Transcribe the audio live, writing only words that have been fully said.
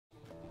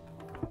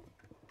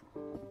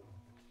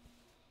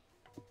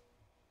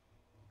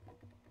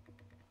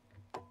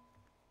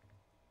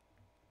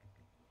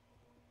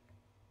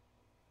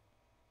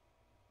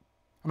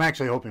I'm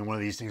actually hoping one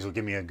of these things will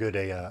give me a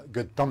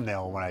good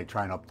thumbnail when I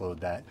try and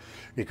upload that,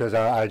 because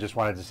I just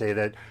wanted to say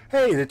that,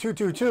 hey, the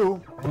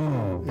 222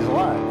 is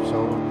alive.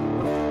 So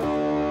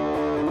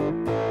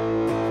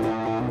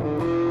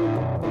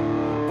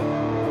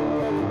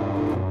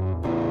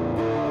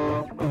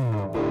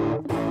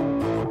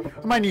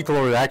I might need to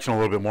lower the action a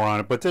little bit more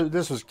on it, but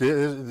this is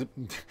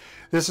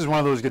one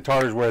of those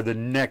guitars where the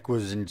neck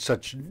was in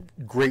such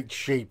great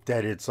shape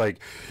that it's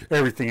like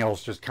everything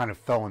else just kind of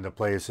fell into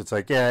place. It's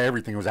like, yeah,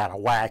 everything was out of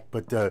whack,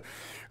 but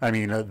I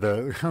mean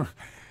the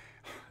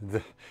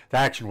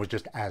action was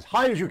just as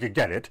high as you could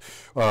get it,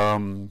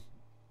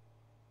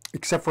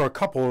 except for a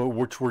couple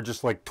which were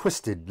just like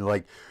twisted.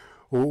 Like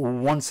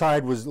one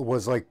side was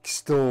like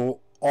still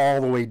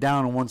all the way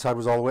down and one side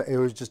was all the way. It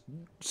was just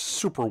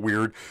super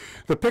weird.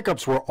 The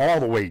pickups were all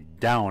the way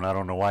down. I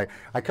don't know why.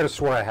 I could have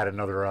swore I had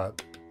another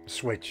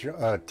switch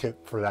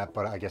tip for that,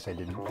 but I guess I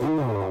didn't.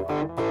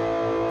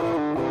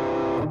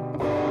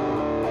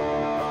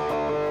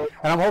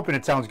 And I'm hoping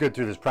it sounds good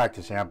through this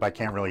practice amp. I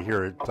can't really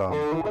hear it.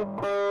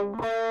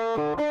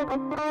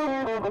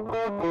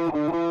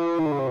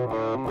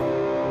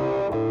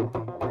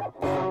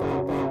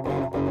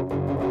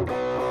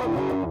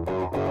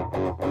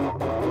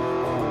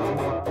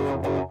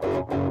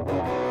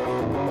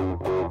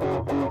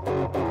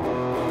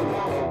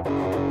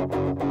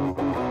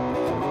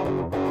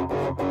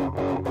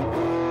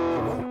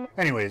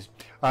 Anyways,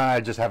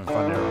 just having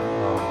fun there.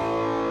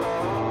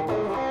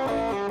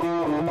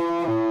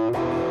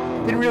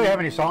 Didn't really have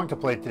any song to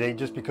play today,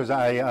 just because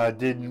I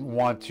didn't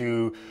want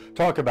to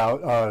talk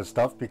about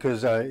stuff,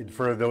 because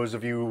for those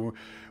of you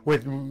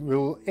with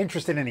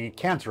interested in any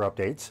cancer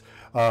updates,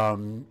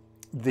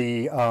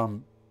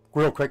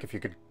 real quick, if you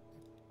could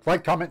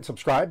like, comment, and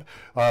subscribe.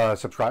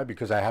 Subscribe,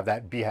 because I have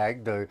that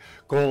BHAG, the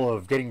goal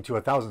of getting to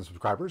 1,000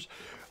 subscribers,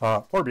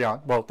 or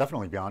beyond. Well,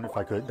 definitely beyond, if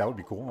I could. That would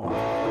be cool.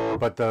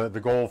 But the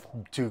goal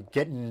to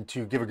getting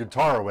to give a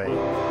guitar away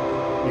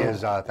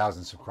is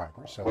 1,000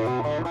 subscribers. So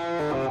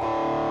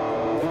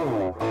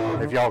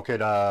if y'all could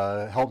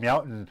help me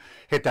out and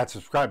hit that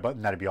subscribe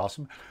button, that'd be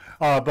awesome.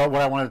 But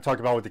what I wanted to talk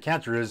about with the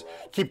cancer is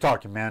keep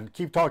talking, man.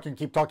 Keep talking,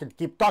 keep talking,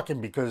 keep talking,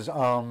 because,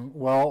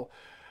 well,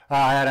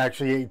 I had to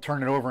actually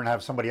turn it over and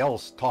have somebody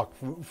else talk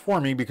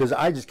for me, because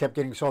I just kept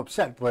getting so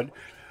upset. But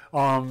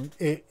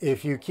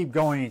if you keep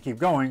going and keep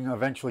going,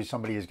 eventually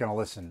somebody is going to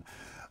listen.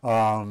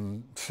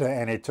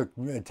 And it took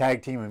a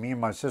tag team of me and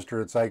my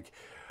sister. It's like,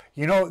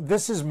 you know,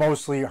 this is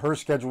mostly her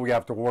schedule we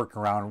have to work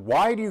around.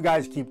 Why do you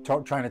guys keep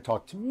trying to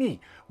talk to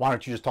me? Why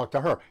don't you just talk to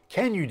her?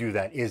 Can you do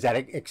that? Is that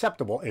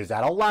acceptable? Is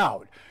that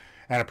allowed?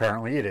 And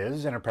apparently it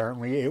is. And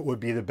apparently it would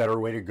be the better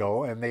way to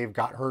go. And they've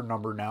got her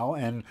number now.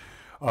 And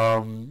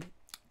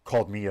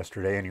called me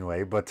yesterday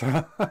anyway, but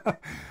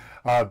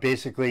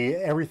basically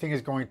everything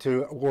is going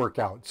to work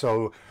out.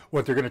 So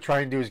what they're going to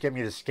try and do is get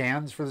me the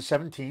scans for the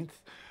 17th,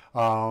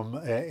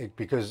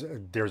 because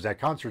there's that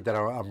concert that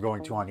I'm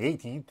going to on the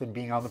 18th, and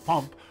being on the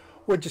pump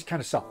would just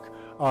kind of suck.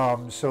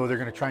 So they're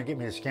going to try and get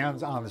me the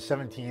scans on the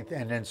 17th,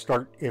 and then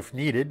start, if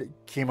needed,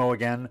 chemo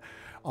again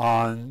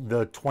on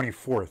the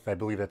 24th. I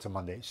believe that's a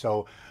Monday.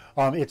 So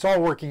it's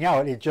all working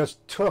out. It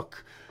just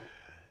took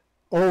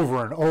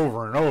over and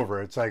over and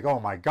over. It's like, oh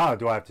my God,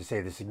 do I have to say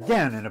this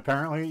again? And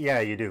apparently, yeah,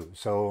 you do.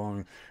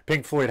 So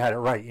Pink Floyd had it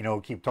right, you know,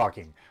 keep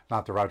talking.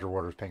 Not the Roger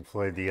Waters Pink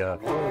Floyd. That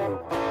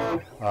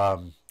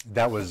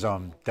was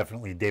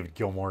definitely David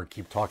Gilmour,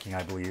 Keep Talking,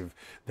 I believe,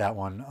 that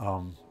one.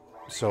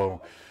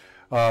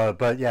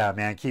 But yeah,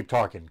 man, keep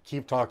talking,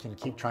 keep talking,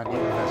 keep trying to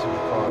get your message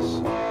across.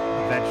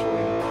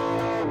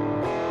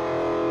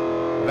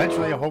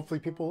 Eventually, hopefully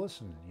people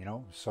listen, you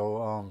know.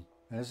 So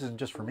and this isn't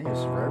just for me, this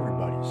is for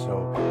everybody.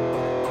 So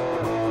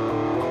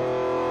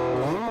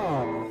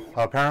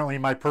apparently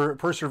my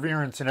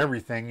perseverance and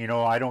everything, you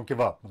know, I don't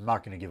give up. I'm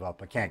not going to give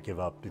up. I can't give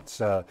up. It's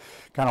kind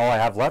of all I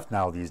have left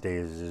now these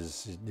days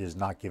is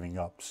not giving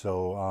up.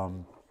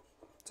 So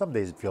some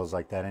days it feels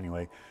like that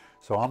anyway.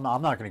 So I'm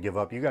not going to give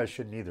up. You guys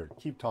shouldn't either.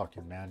 Keep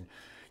talking, man.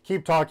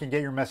 Keep talking.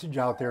 Get your message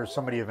out there.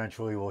 Somebody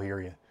eventually will hear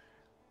you.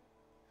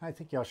 I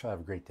think y'all shall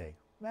have a great day.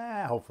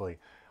 Hopefully.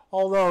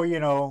 Although, you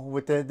know,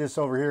 with this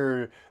over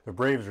here, the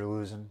Braves are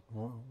losing.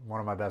 One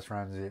of my best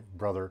friends,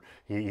 brother,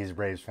 he's a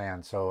Braves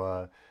fan.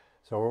 So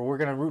we're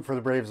going to root for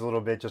the Braves a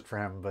little bit just for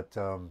him. But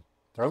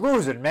they're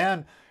losing,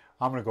 man.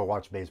 I'm going to go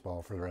watch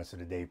baseball for the rest of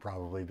the day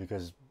probably,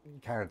 because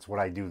kind of it's what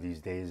I do these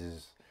days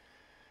is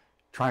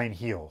try and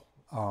heal.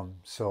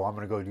 So I'm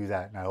going to go do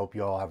that. And I hope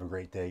you all have a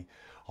great day.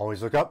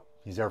 Always look up.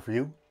 He's there for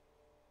you.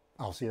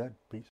 I'll see you then. Peace.